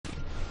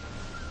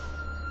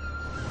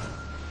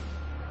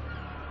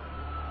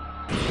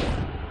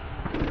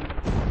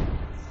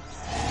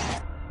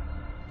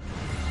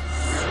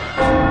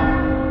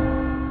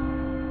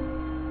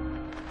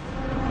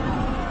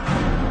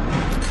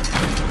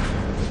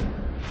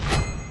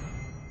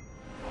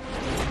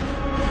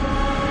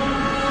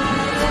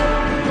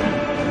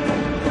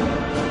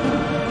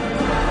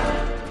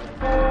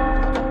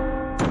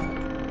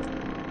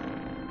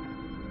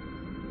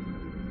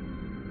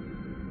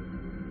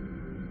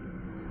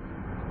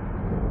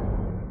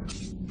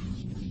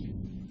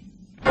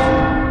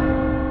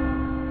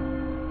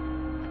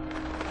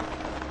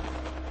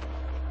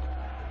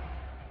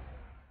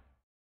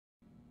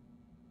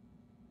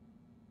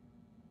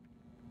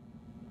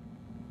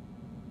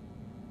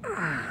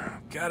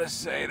Gotta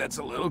say, that's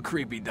a little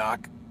creepy,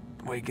 Doc.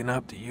 Waking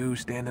up to you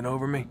standing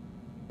over me.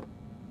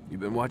 You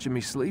been watching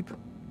me sleep?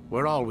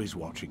 We're always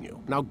watching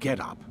you. Now get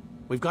up.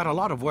 We've got a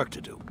lot of work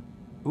to do.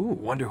 Ooh,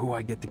 wonder who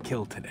I get to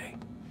kill today.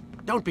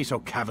 Don't be so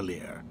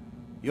cavalier.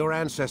 Your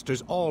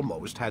ancestors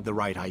almost had the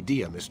right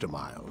idea, Mr.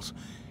 Miles.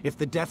 If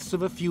the deaths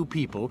of a few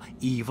people,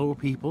 evil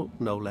people,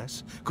 no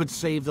less, could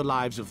save the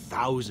lives of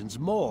thousands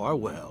more,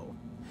 well,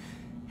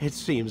 it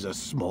seems a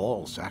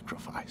small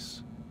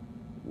sacrifice.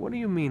 What do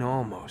you mean,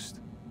 almost?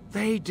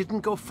 They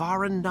didn't go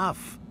far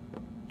enough.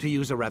 To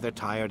use a rather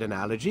tired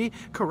analogy,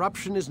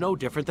 corruption is no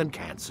different than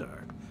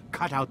cancer.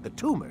 Cut out the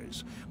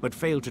tumors, but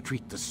fail to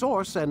treat the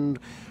source and,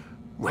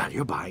 well,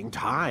 you're buying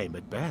time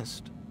at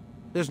best.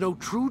 There's no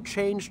true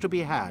change to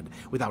be had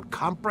without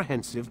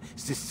comprehensive,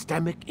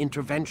 systemic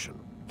intervention.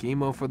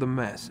 Chemo for the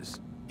masses.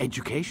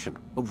 Education,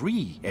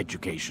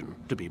 re-education,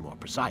 to be more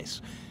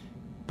precise.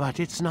 But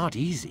it's not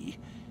easy,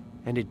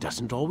 and it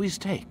doesn't always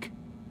take.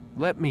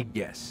 Let me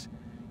guess.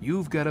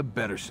 You've got a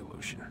better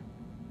solution.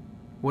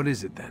 What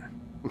is it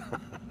then?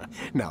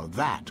 Now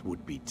that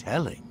would be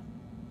telling.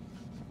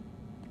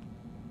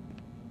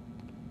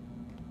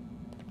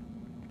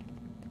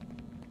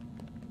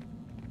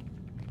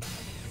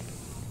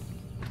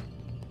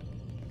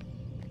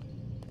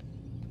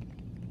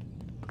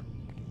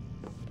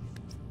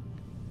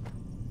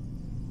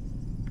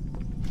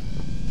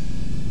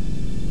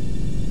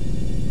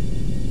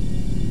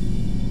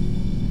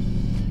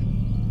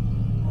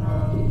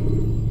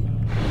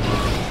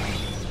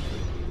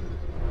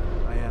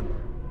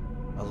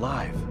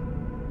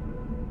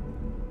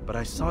 But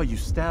I saw you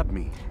stab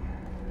me.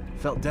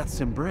 Felt death's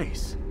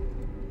embrace.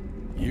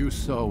 You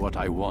saw what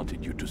I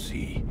wanted you to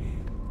see.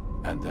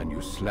 And then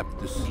you slept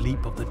the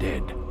sleep of the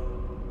dead.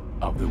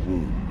 Of the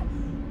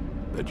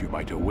womb. That you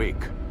might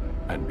awake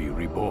and be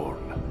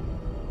reborn.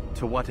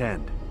 To what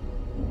end?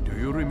 Do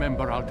you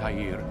remember,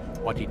 Altair,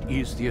 what it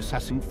is the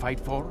assassins fight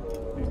for?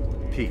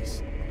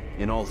 Peace.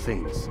 In all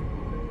things.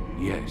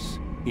 Yes,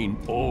 in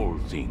all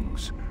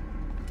things.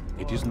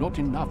 It is not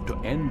enough to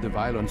end the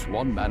violence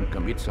one man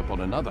commits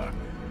upon another.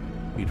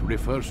 It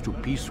refers to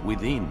peace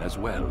within as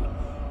well.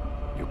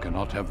 You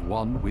cannot have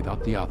one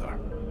without the other.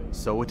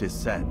 So it is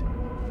said.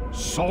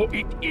 So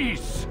it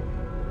is!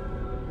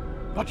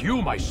 But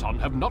you, my son,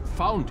 have not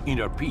found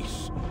inner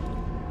peace.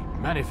 It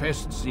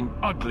manifests in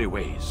ugly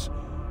ways.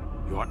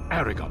 You are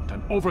arrogant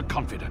and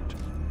overconfident.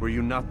 Were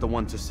you not the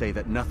one to say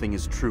that nothing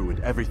is true and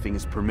everything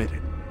is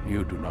permitted?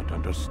 You do not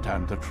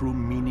understand the true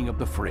meaning of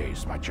the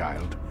phrase, my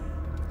child.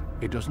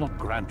 It does not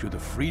grant you the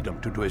freedom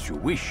to do as you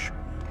wish.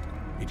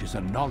 It is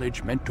a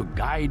knowledge meant to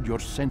guide your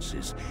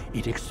senses.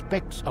 It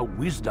expects a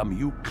wisdom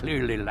you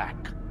clearly lack.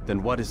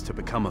 Then what is to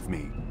become of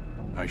me?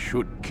 I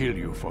should kill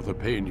you for the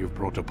pain you've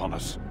brought upon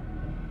us.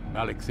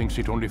 Malik thinks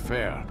it only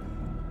fair.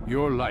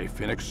 Your life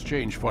in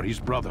exchange for his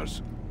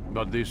brother's.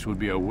 But this would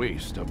be a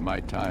waste of my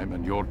time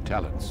and your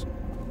talents.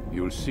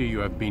 You'll see you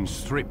have been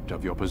stripped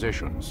of your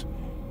possessions.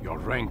 Your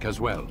rank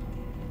as well.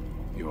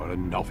 You are a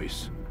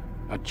novice.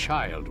 A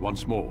child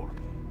once more.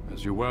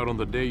 As you were on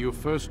the day you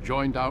first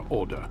joined our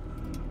order.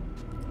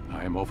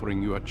 I am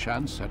offering you a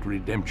chance at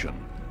redemption.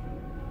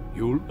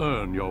 You'll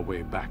earn your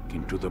way back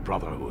into the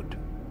Brotherhood.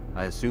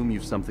 I assume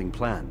you've something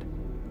planned.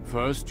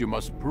 First, you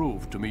must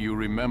prove to me you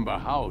remember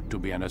how to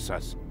be an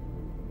assassin.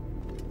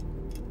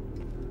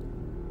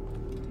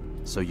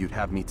 So you'd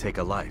have me take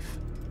a life?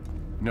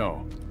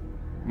 No.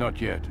 Not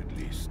yet, at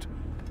least.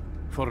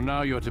 For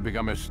now, you're to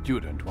become a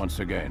student once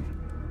again.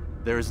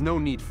 There is no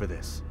need for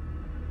this.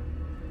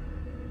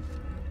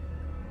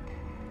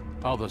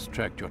 Others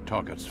tracked your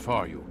targets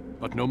for you,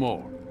 but no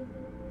more.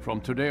 From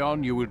today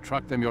on, you will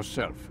track them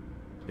yourself.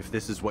 If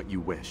this is what you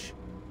wish.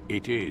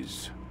 It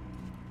is.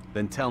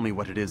 Then tell me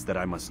what it is that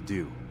I must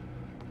do.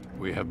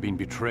 We have been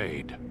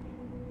betrayed.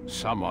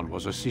 Someone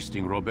was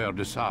assisting Robert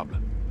de Sable,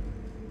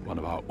 one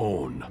of our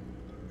own.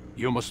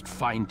 You must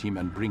find him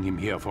and bring him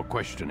here for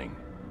questioning.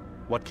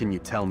 What can you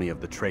tell me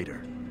of the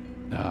traitor?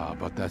 Ah,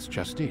 but that's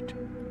just it.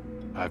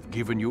 I've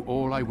given you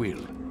all I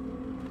will.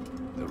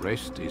 The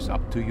rest is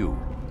up to you.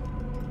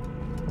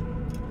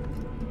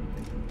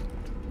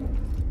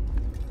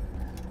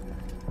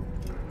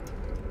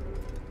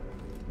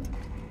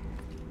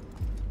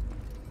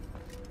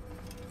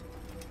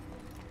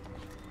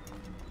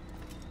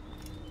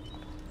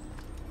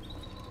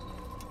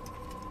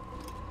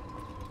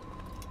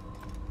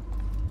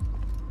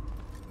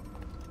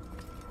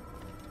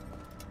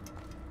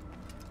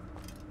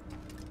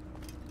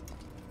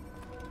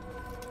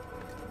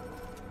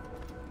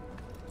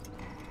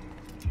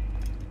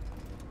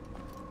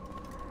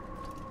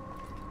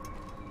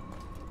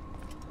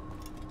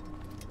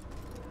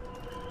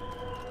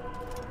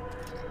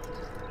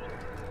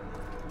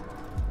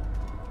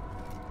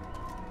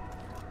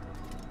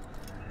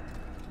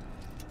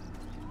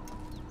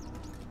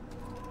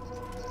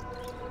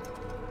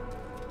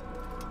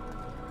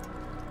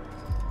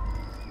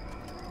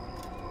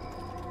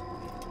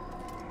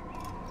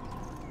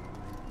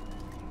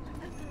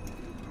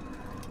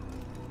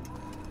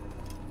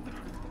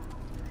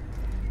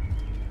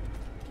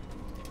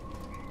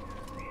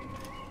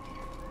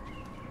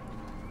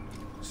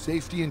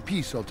 Safety and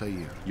peace,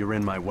 Altair. You're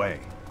in my way.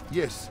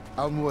 Yes,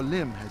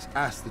 Al-Mualim has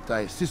asked that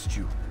I assist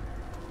you.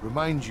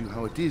 Remind you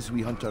how it is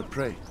we hunt our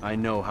prey. I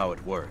know how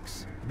it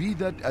works. Be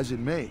that as it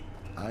may,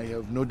 I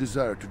have no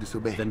desire to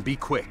disobey. Then be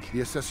quick. The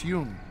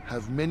Assassiyun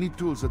have many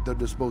tools at their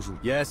disposal.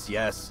 Yes,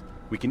 yes.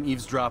 We can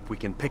eavesdrop, we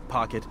can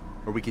pickpocket,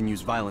 or we can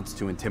use violence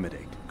to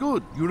intimidate.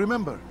 Good, you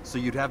remember. So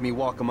you'd have me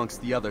walk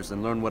amongst the others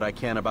and learn what I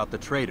can about the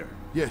traitor?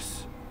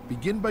 Yes.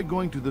 Begin by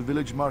going to the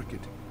village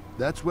market.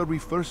 That's where we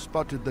first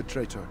spotted the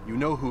traitor. You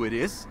know who it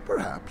is?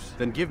 Perhaps.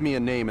 Then give me a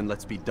name and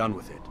let's be done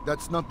with it.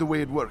 That's not the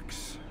way it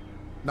works.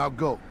 Now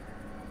go.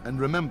 And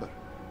remember,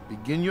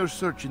 begin your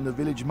search in the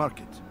village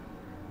market.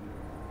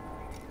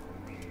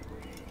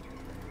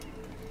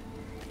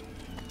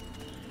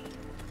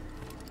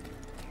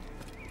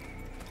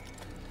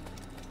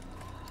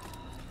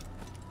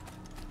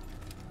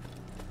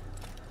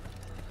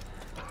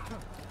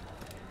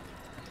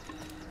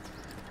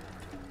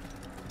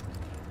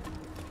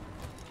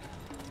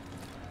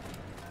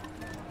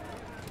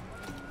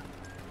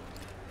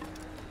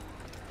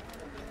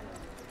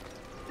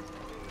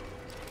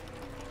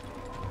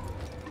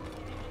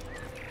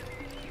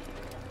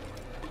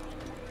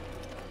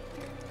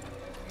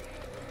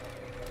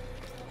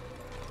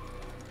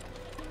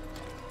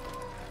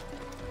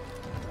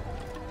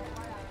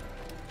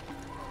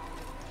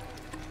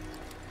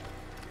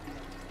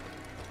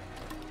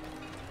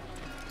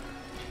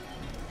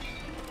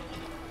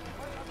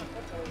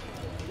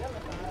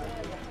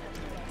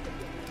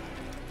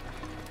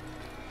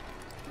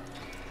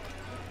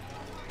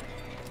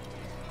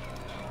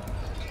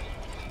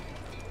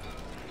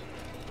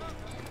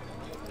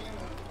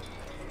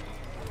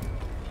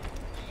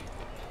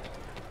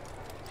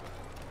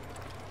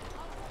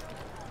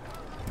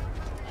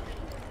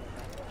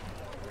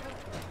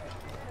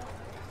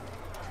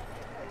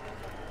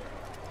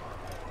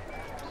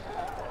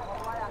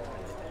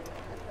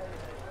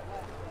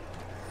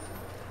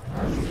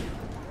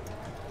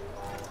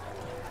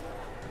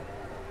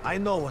 I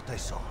know what I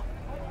saw.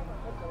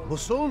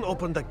 Masoon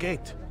opened the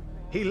gate.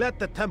 He let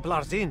the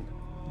Templars in.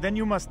 Then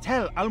you must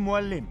tell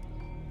Al-Mualim.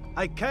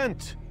 I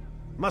can't.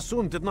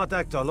 Masoon did not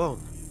act alone.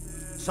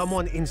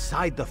 Someone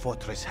inside the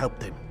fortress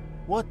helped him.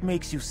 What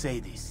makes you say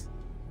this?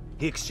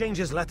 He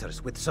exchanges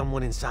letters with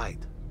someone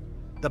inside.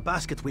 The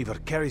basket weaver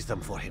carries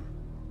them for him.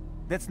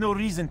 That's no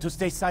reason to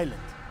stay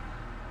silent.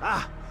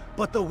 Ah,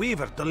 but the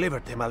weaver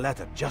delivered him a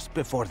letter just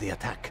before the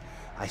attack.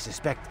 I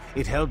suspect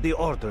it held the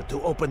order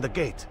to open the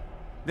gate.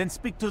 Then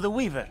speak to the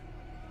weaver.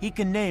 He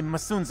can name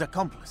Masoon's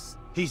accomplice.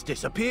 He's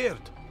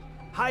disappeared,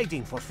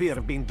 hiding for fear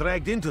of being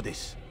dragged into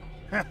this.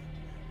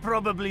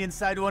 Probably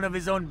inside one of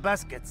his own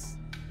baskets.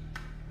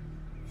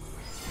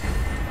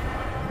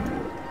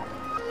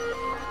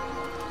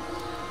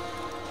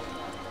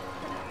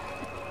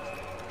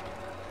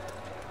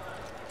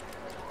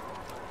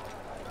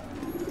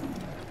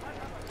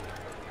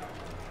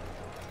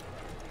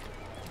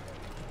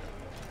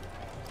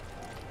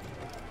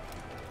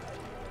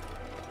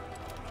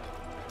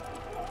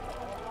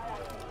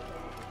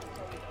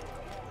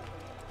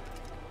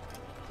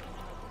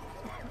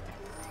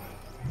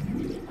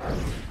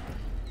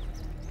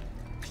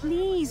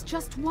 Please,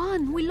 just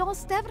one. We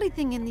lost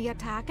everything in the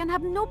attack and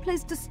have no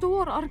place to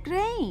store our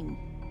grain.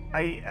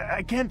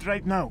 I can't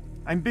right now.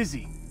 I'm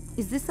busy.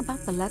 Is this about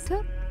the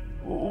letter?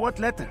 What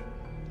letter?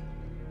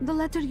 The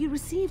letter you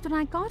received when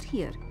I got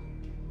here.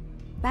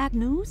 Bad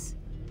news?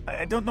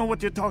 I don't know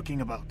what you're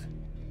talking about.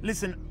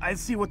 Listen, I'll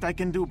see what I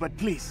can do, but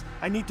please,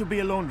 I need to be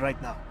alone right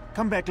now.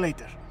 Come back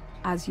later.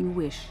 As you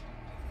wish.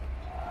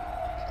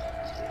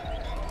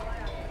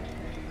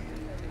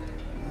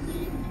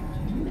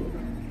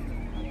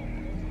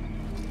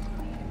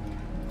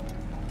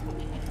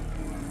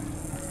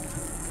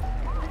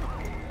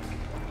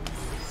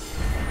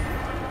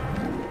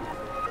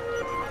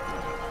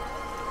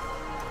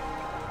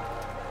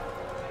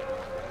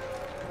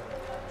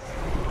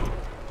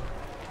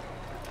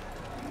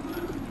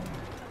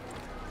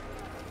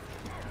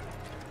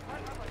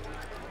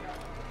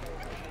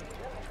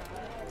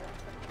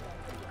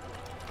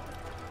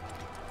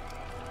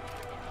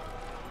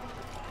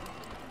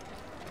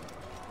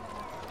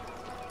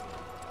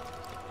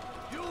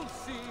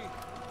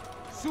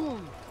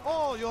 Soon,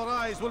 all your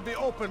eyes will be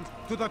opened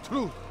to the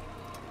truth.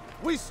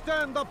 We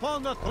stand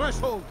upon the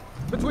threshold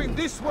between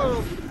this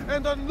world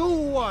and a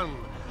new one,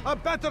 a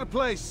better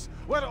place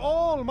where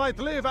all might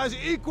live as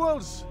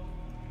equals.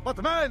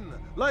 But men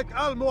like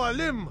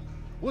Al-Mualim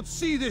would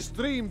see this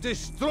dream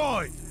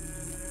destroyed.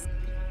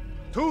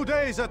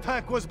 Today's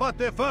attack was but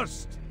the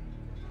first,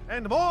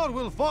 and more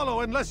will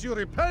follow unless you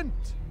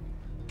repent.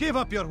 Give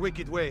up your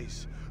wicked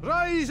ways.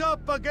 Rise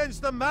up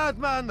against the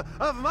madman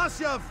of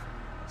Masyaf.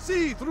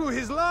 See through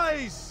his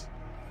lies!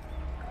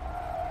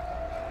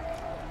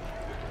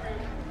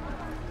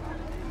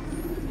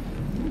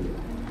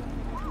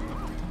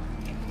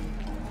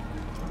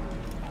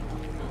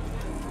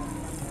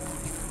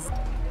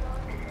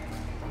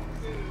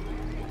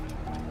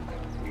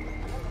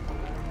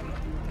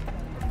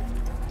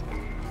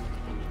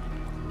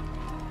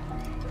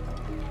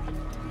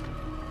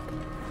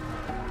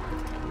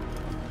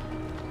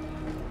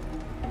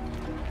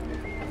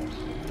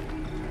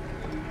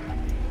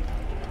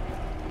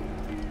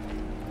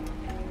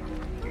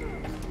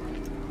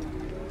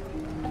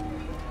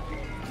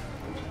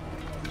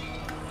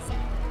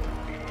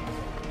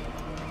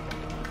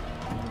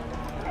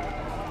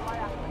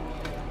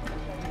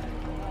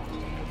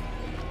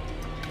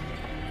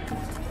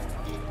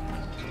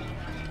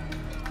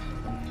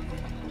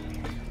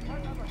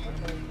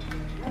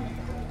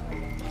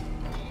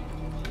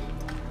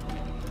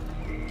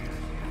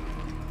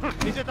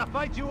 Is it a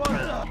fight you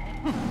want?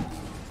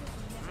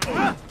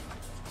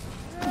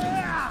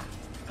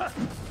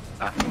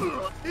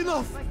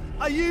 Enough!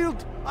 I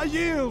yield! I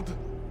yield!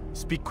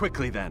 Speak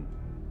quickly then.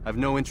 I've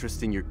no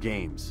interest in your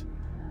games.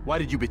 Why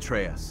did you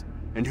betray us?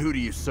 And who do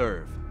you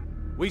serve?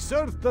 We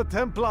serve the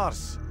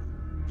Templars.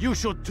 You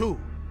should too.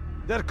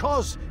 Their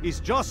cause is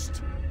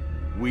just.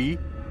 We?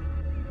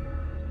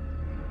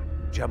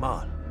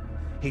 Jamal.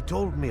 He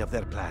told me of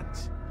their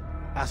plans.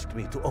 Asked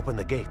me to open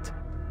the gate.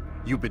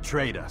 You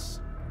betrayed us.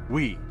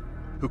 We,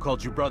 who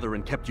called you brother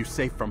and kept you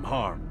safe from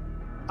harm.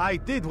 I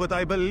did what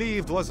I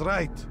believed was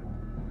right.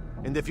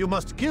 And if you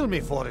must kill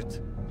me for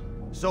it,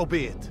 so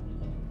be it.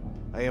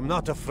 I am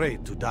not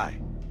afraid to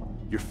die.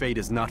 Your fate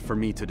is not for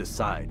me to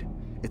decide.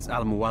 It's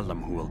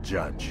Al-Mualim who will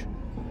judge.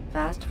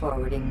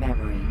 Fast-forwarding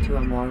memory to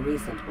a more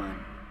recent one.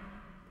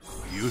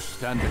 You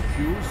stand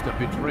accused of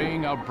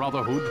betraying our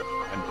Brotherhood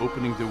and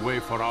opening the way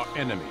for our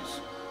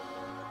enemies.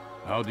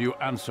 How do you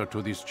answer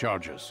to these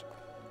charges?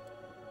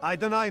 I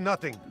deny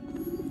nothing.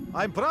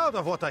 I'm proud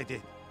of what I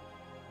did.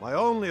 My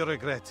only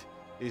regret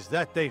is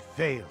that they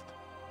failed.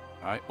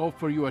 I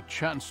offer you a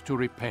chance to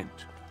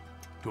repent,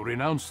 to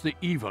renounce the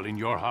evil in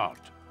your heart.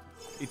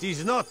 It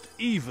is not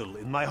evil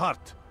in my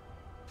heart,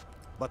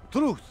 but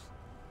truth.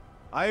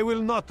 I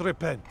will not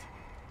repent.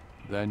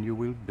 Then you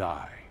will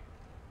die.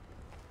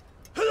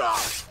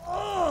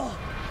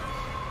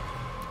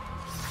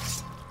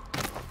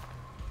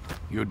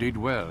 You did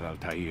well,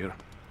 Altair,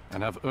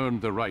 and have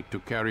earned the right to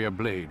carry a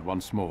blade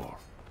once more.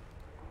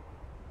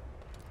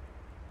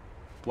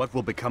 What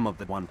will become of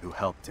the one who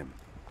helped him?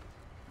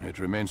 It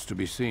remains to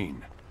be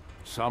seen.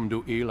 Some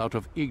do ill out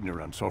of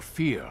ignorance or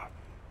fear.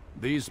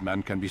 These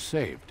men can be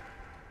saved.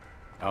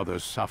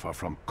 Others suffer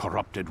from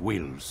corrupted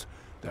wills,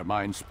 their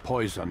minds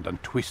poisoned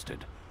and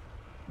twisted.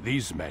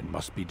 These men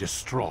must be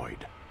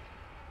destroyed.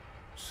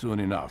 Soon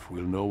enough,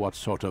 we'll know what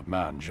sort of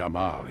man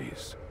Jamal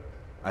is.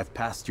 I've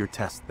passed your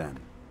test then.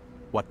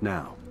 What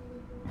now?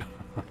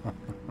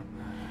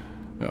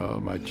 Oh,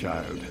 my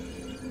child.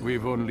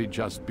 We've only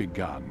just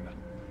begun.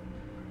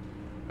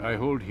 I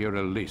hold here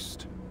a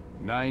list.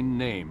 9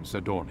 names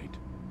adorn it.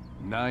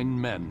 9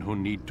 men who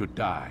need to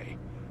die.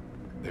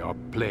 They are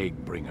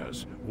plague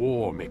bringers,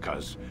 war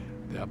makers.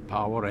 Their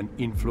power and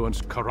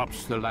influence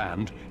corrupts the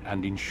land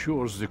and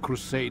ensures the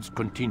Crusades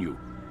continue.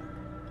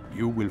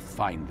 You will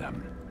find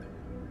them.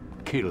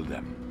 Kill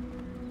them.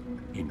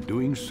 In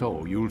doing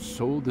so, you'll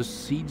sow the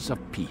seeds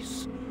of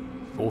peace,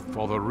 both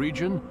for the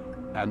region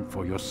and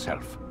for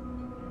yourself.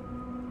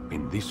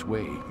 In this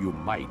way, you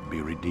might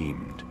be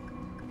redeemed.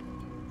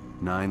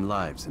 9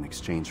 lives in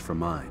exchange for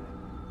mine.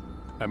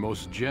 A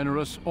most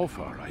generous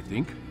offer, I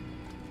think.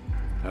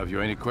 Have you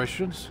any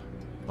questions?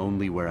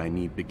 Only where I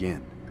need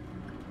begin.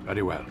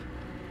 Very well.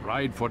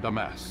 Ride for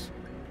Damas.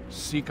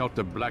 Seek out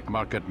the black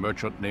market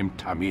merchant named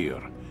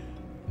Tamir.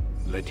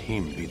 Let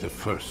him be the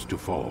first to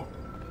fall.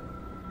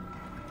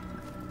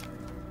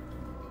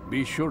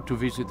 Be sure to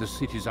visit the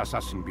city's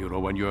assassin bureau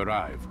when you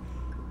arrive.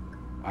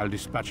 I'll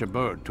dispatch a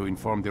bird to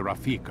inform the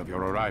Rafik of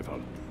your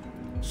arrival.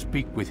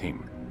 Speak with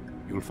him.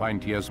 You'll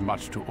find he has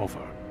much to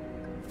offer.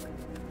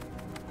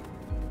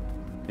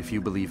 If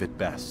you believe it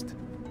best.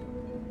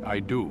 I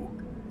do.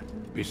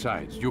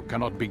 Besides, you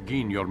cannot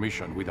begin your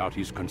mission without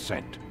his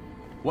consent.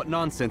 What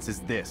nonsense is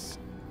this?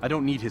 I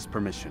don't need his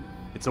permission.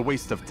 It's a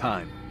waste of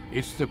time.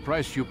 It's the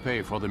price you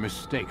pay for the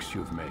mistakes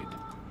you've made.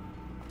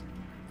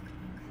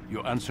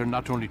 You answer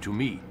not only to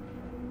me,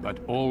 but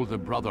all the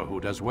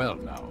Brotherhood as well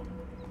now.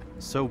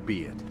 So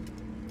be it.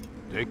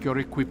 Take your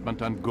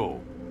equipment and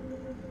go.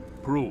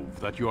 Prove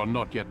that you are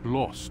not yet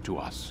lost to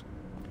us.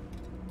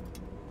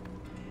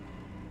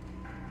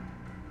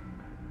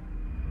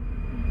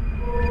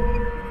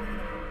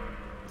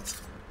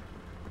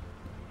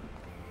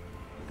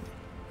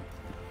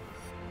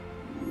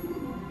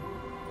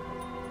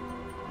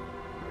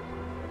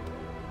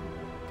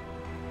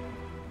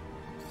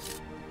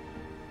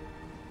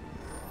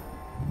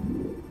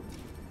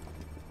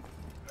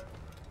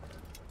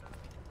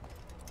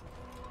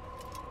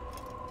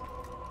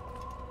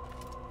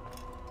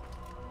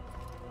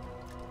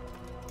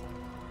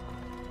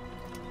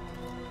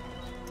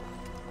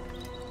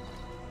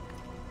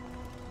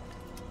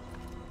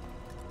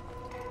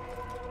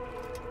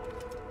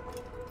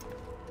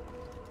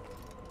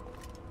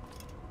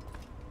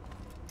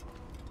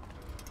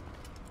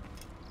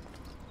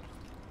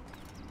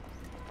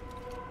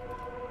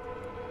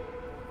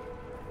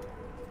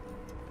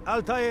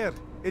 Altair,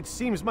 it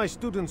seems my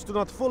students do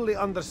not fully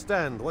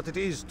understand what it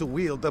is to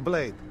wield the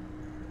blade.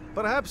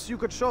 Perhaps you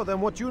could show them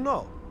what you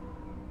know.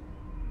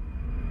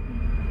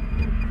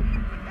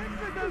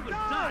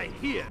 Die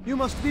here! You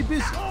must be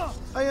busy.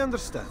 I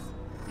understand.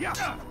 Yeah.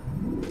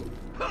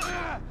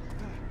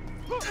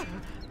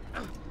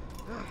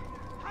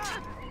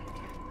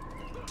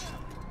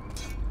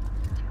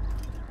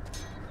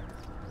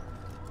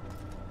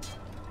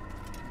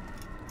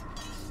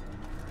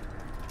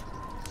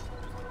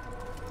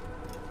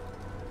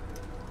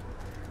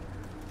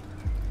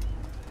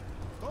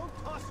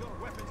 Don't toss your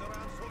weapons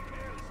around so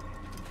carelessly.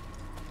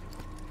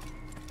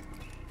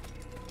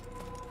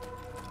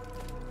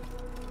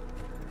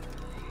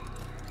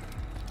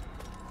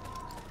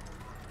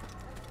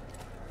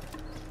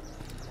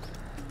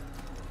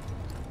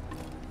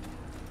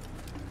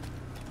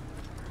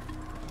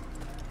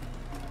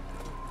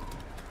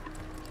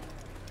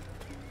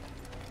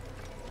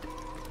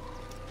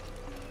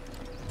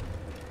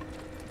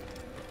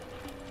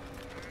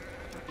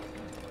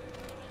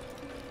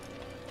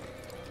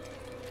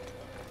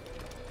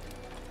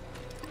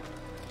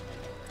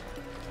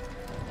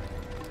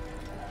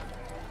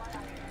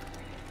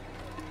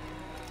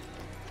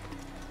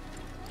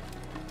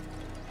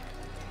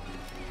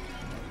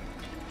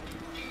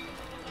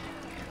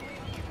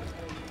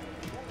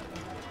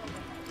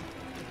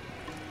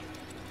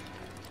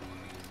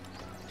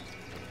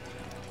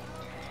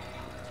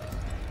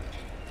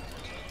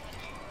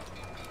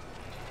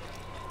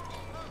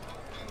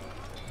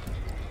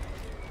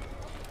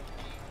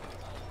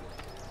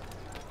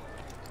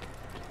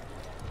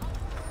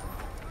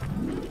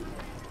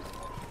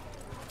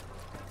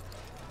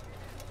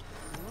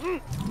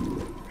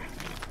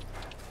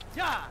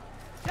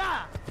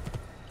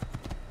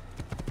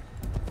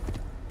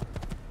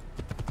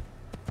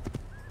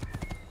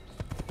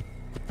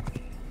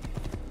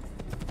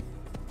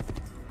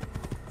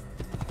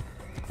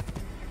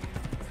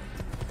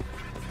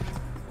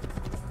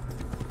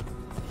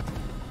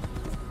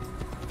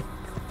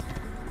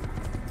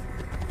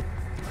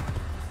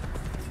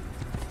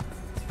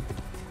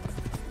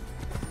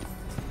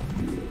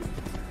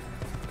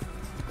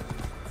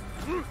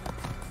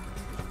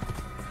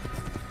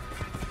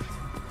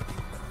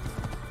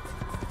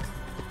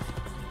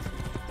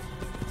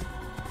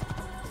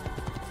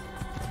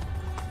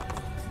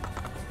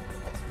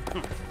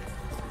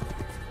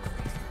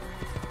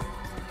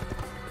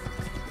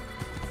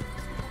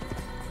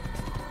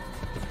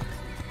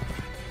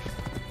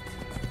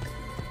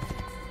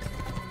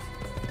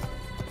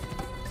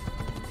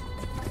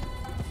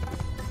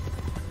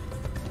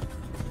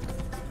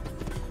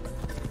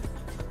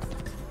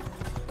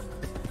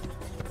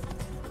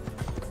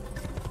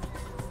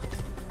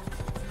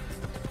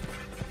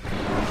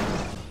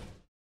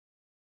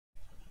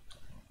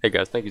 Hey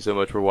guys, thank you so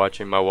much for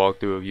watching my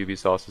walkthrough of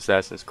Ubisoft's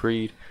Assassin's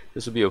Creed.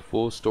 This will be a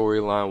full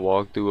storyline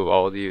walkthrough of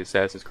all the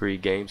Assassin's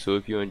Creed games, so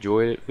if you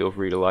enjoyed it, feel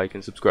free to like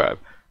and subscribe.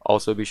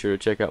 Also, be sure to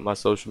check out my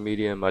social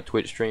media and my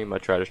Twitch stream. I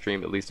try to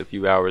stream at least a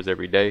few hours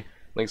every day.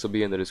 Links will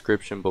be in the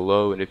description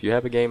below, and if you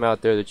have a game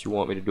out there that you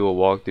want me to do a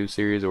walkthrough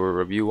series or a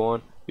review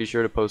on, be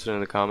sure to post it in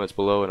the comments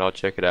below and I'll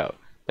check it out.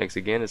 Thanks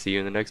again and see you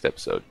in the next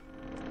episode.